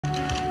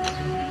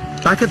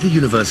Back at the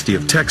University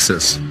of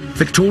Texas,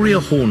 Victoria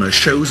Horner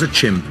shows a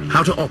chimp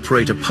how to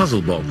operate a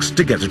puzzle box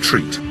to get a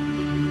treat.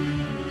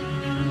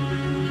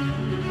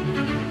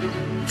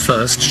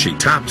 First she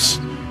taps,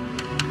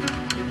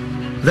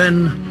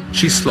 then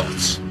she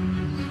slots.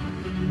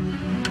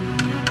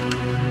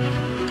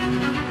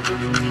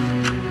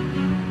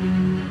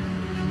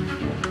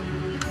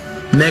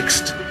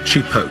 Next,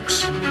 she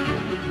pokes.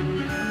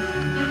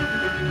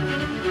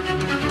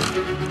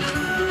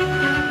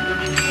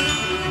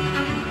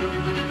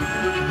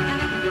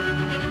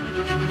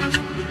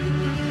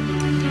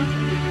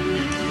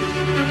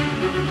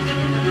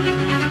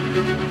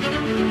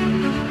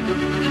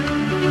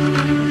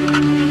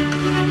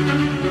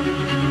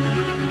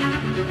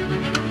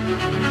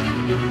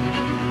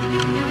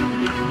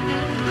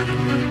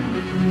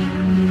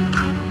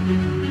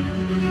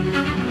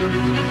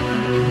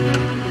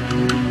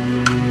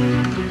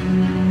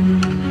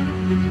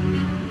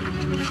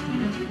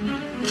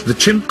 The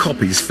chimp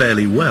copies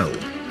fairly well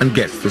and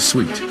gets the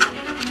sweet.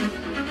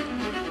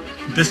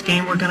 This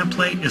game we're going to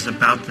play is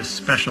about this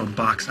special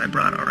box I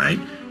brought, all right?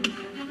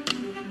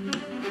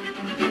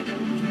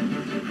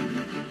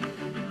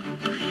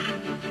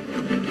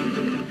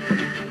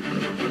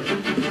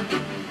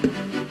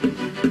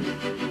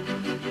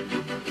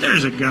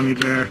 There's a gummy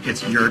bear.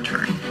 It's your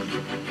turn.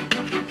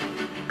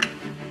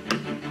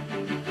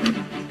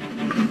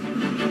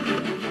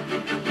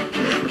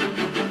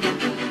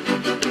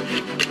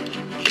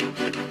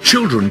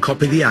 Children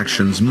copy the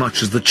actions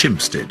much as the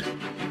chimps did.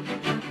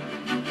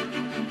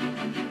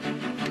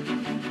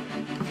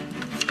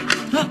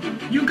 Oh,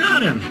 you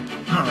got him!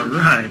 All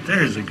right,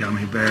 there's a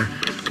gummy bear.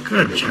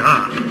 Good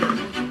job.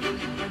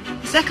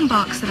 The second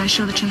box that I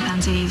show the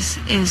chimpanzees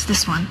is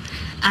this one,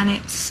 and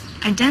it's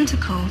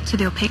identical to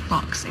the opaque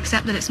box,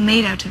 except that it's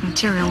made out of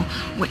material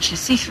which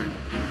is see-through.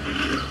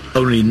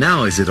 Only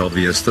now is it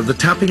obvious that the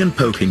tapping and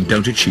poking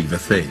don't achieve a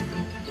thing.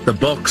 The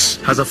box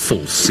has a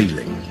false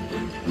ceiling.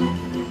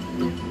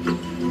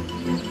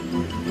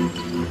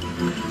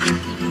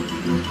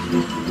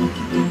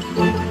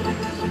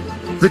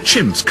 The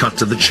chimps cut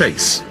to the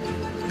chase.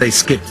 They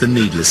skip the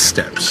needless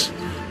steps.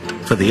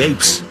 For the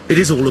apes, it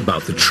is all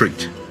about the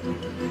treat.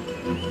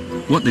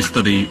 What this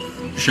study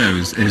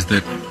shows is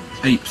that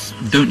apes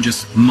don't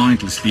just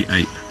mindlessly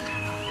ape.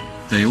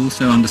 They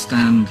also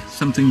understand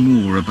something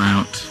more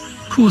about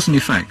cause and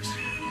effect.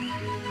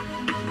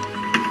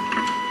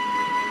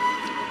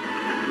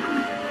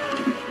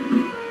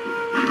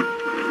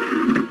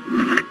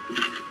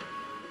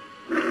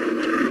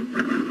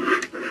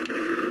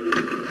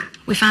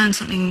 We found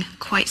something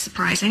quite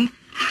surprising.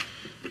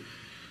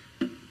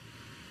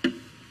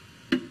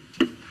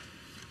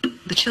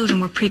 The children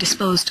were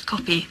predisposed to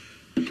copy,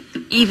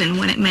 even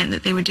when it meant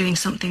that they were doing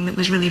something that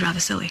was really rather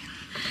silly.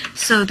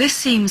 So this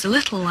seems a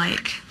little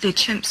like the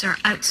chimps are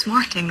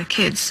outsmarting the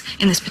kids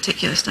in this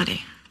particular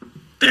study.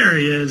 There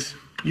he is.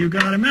 You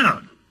got him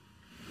out.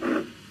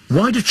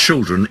 Why do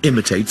children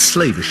imitate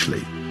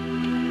slavishly?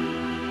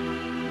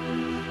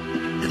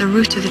 The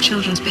root of the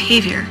children's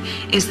behavior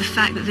is the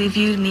fact that they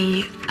view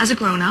me as a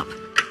grown-up,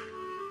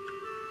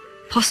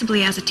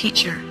 possibly as a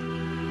teacher.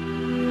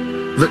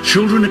 That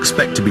children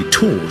expect to be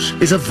taught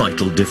is a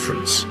vital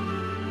difference.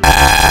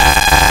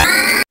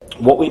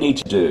 What we need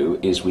to do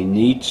is we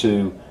need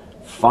to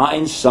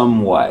find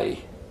some way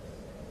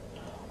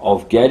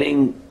of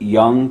getting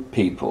young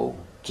people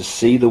to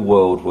see the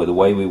world the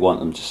way we want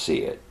them to see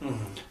it,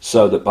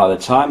 so that by the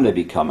time they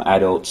become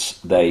adults,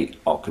 they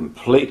are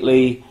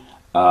completely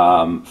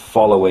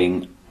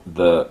following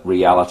the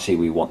reality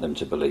we want them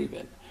to believe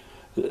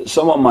in.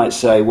 Someone might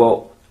say,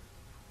 well,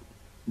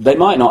 they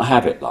might not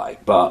have it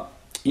like, but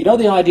you know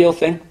the ideal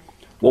thing?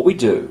 What we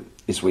do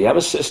is we have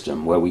a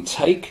system where we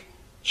take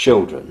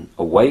children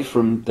away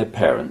from their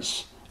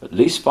parents at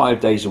least 5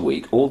 days a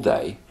week, all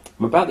day,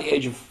 from about the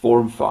age of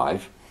 4 and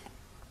 5,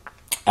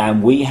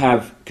 and we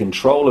have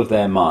control of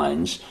their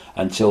minds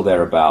until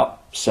they're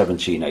about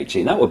 17,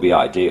 18. That would be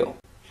ideal.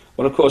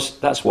 Well, of course,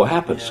 that's what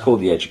happens. Yeah. It's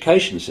called the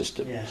education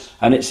system. Yes.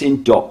 And it's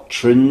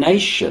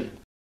indoctrination.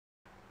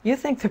 You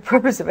think the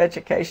purpose of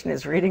education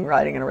is reading,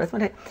 writing, and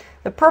arithmetic?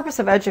 The purpose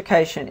of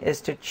education is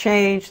to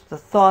change the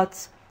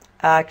thoughts,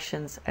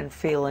 actions, and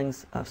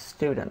feelings of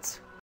students.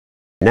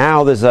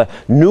 Now there's a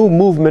new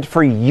movement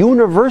for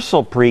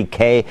universal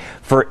pre-K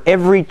for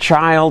every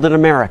child in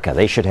America.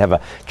 They should have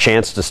a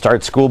chance to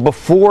start school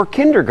before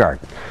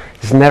kindergarten.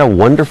 Isn't that a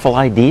wonderful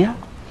idea?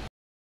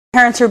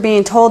 Parents are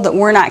being told that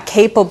we're not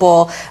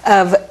capable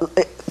of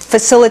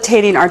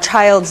facilitating our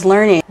child's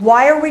learning.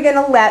 Why are we going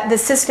to let the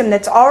system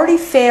that's already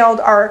failed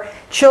our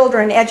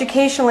children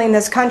educationally in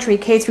this country,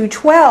 K through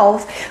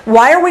 12,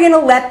 why are we going to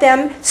let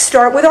them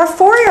start with our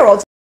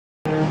 4-year-olds?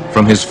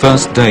 From his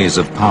first days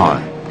of power,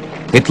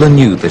 Hitler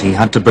knew that he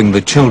had to bring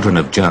the children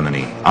of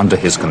Germany under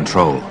his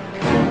control.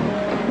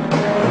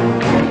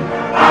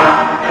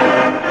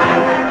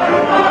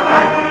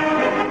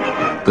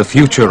 The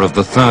future of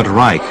the Third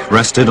Reich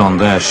rested on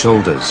their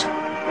shoulders.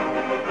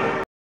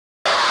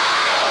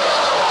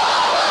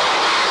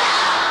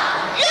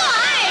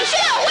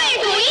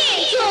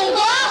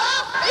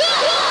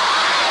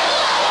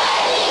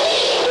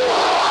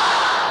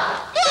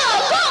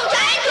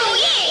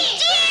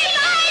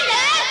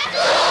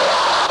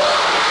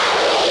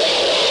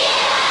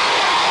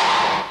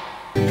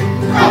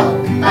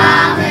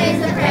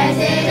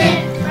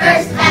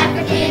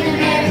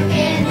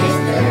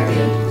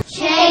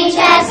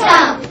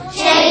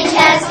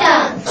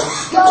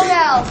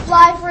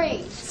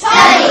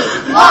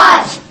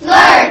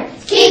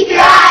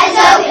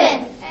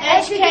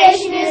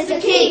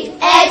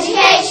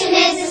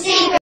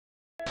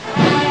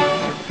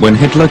 When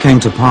Hitler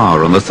came to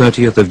power on the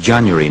 30th of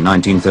January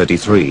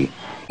 1933,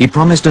 he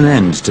promised an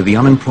end to the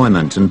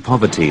unemployment and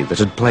poverty that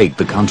had plagued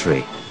the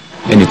country.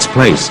 In its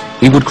place,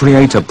 he would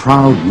create a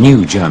proud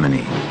new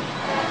Germany.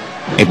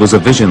 It was a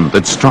vision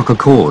that struck a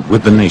chord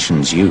with the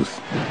nation's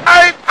youth.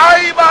 Ein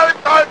einmal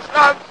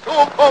Deutschlands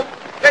Zukunft,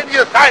 denn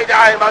ihr seid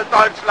einmal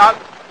Deutschland.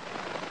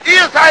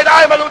 Ihr seid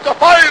einmal unser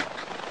Volk.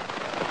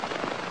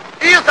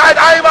 Ihr seid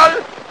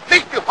einmal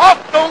nicht die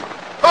Hoffnung,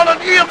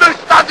 sondern ihr müsst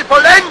dann die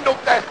Vollendung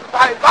dessen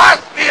sein, was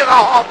wir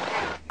erhoffen.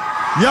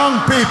 Young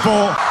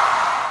people,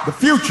 the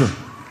future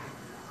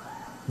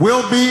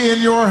will be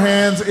in your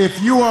hands if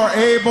you are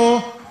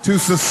able to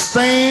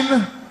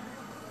sustain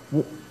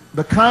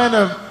the kind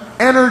of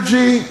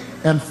energy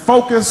and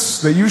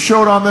focus that you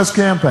showed on this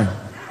campaign.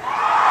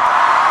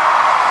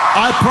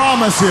 I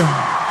promise you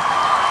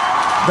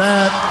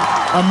that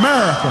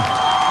America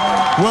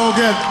will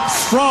get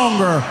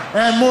stronger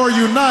and more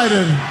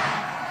united,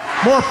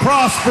 more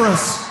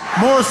prosperous,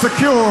 more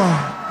secure.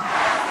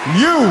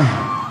 You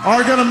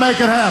are going to make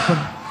it happen.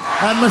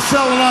 And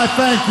Michelle and I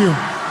thank you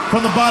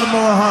from the bottom of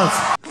our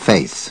hearts.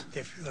 Faith,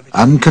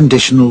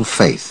 unconditional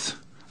faith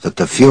that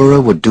the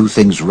Führer would do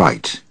things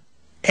right.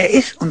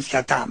 Uns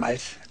ja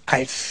damals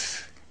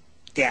als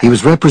der He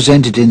was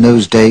represented in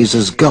those days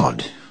as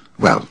God,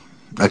 well,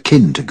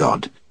 akin to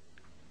God.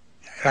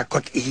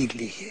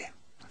 Gottähnliche.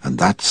 And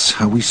that's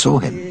how we saw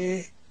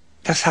him.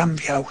 Das haben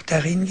wir auch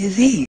darin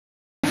gesehen.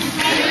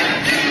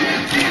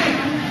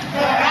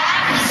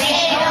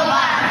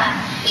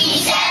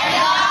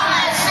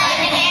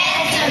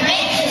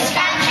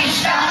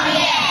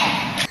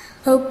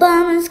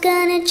 Obama's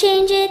gonna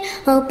change it,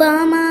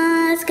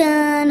 Obama's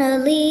gonna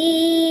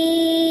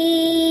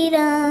lead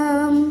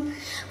 'em.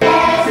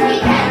 Yes, we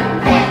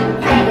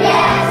can,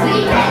 yes,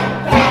 we can,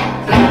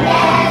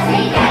 yes,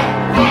 we can,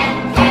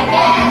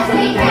 yes,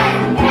 we can.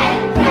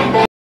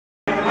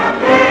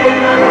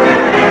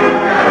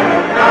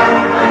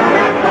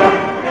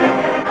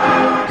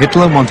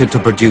 Hitler wanted to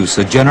produce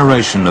a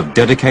generation of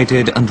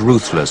dedicated and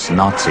ruthless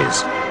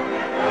Nazis.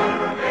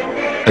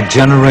 A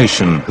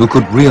generation who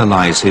could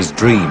realize his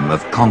dream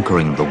of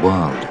conquering the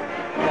world.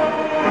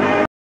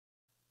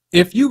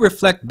 If you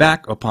reflect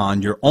back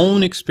upon your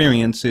own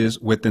experiences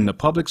within the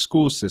public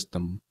school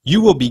system, you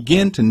will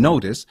begin to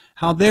notice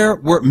how there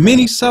were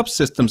many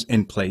subsystems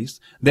in place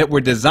that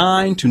were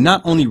designed to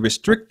not only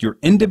restrict your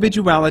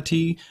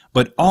individuality,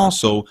 but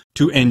also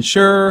to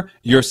ensure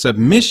your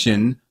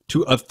submission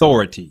to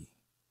authority.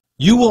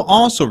 You will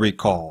also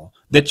recall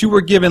that you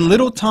were given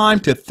little time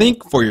to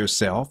think for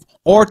yourself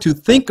or to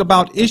think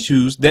about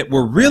issues that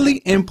were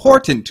really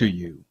important to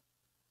you.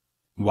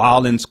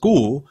 While in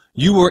school,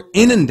 you were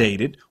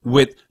inundated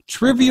with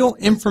trivial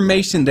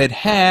information that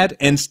had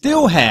and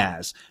still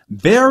has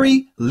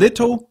very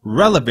little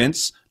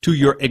relevance to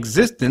your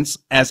existence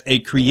as a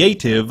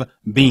creative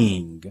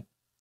being.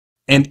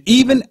 And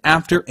even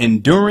after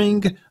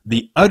enduring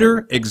the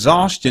utter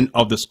exhaustion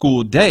of the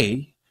school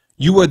day,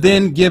 you were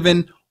then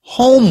given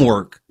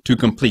homework to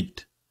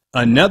complete.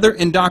 Another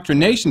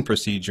indoctrination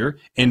procedure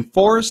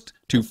enforced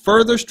to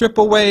further strip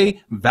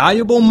away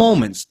valuable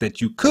moments that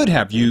you could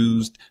have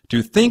used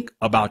to think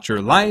about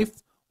your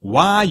life,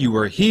 why you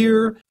were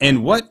here,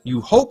 and what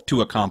you hope to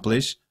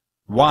accomplish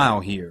while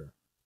here.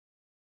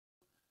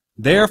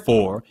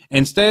 Therefore,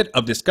 instead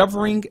of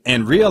discovering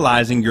and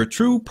realizing your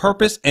true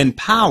purpose and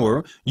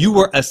power, you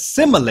were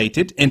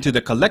assimilated into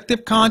the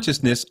collective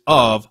consciousness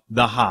of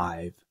the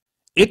hive.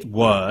 It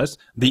was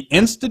the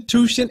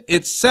institution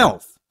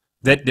itself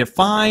that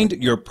defined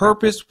your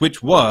purpose,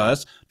 which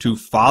was to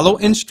follow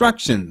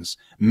instructions,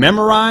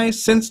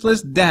 memorize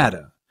senseless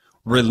data,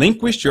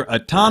 relinquish your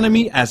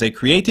autonomy as a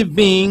creative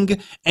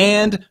being,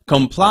 and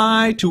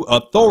comply to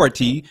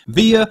authority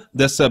via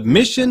the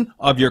submission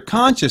of your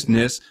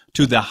consciousness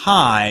to the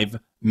hive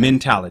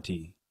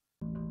mentality.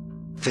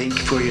 Think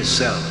for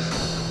yourself.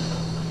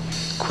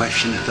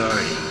 Question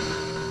authority.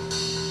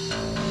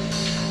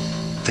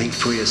 Think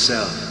for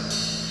yourself.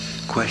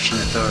 Question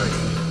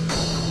authority.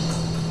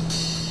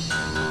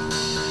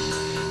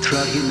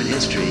 Throughout human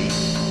history,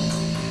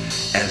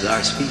 as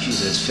our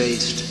species has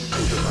faced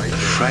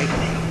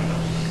frightening,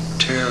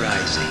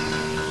 terrorizing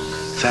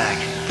fact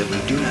that we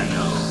do not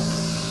know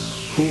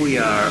who we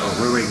are or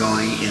where we're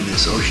going in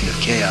this ocean of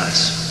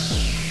chaos,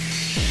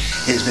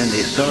 it has been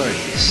the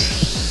authorities,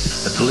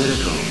 the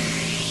political,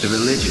 the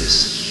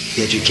religious,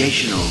 the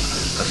educational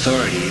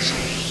authorities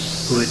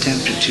who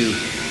attempted to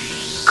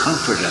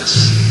comfort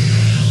us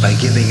by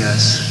giving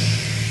us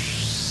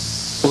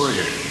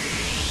order,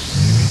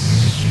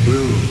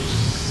 rules,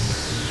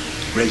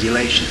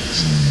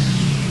 regulations,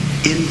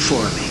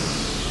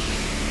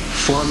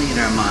 forming in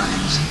our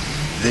minds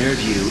their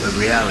view of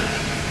reality.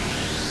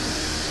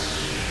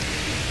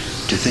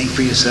 To think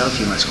for yourself,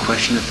 you must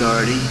question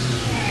authority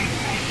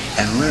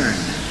and learn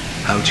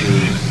how to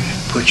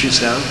put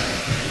yourself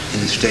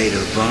in a state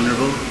of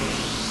vulnerable,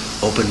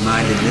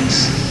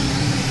 open-mindedness,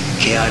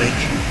 chaotic,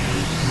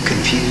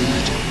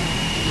 confused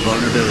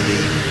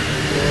vulnerability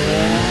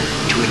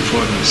to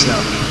inform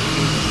yourself.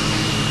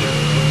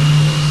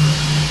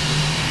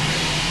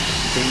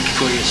 Think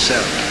for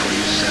yourself.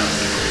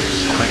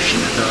 Question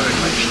authority.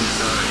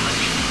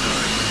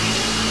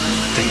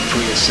 Think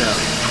for yourself.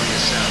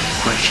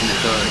 Question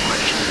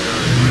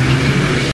authority.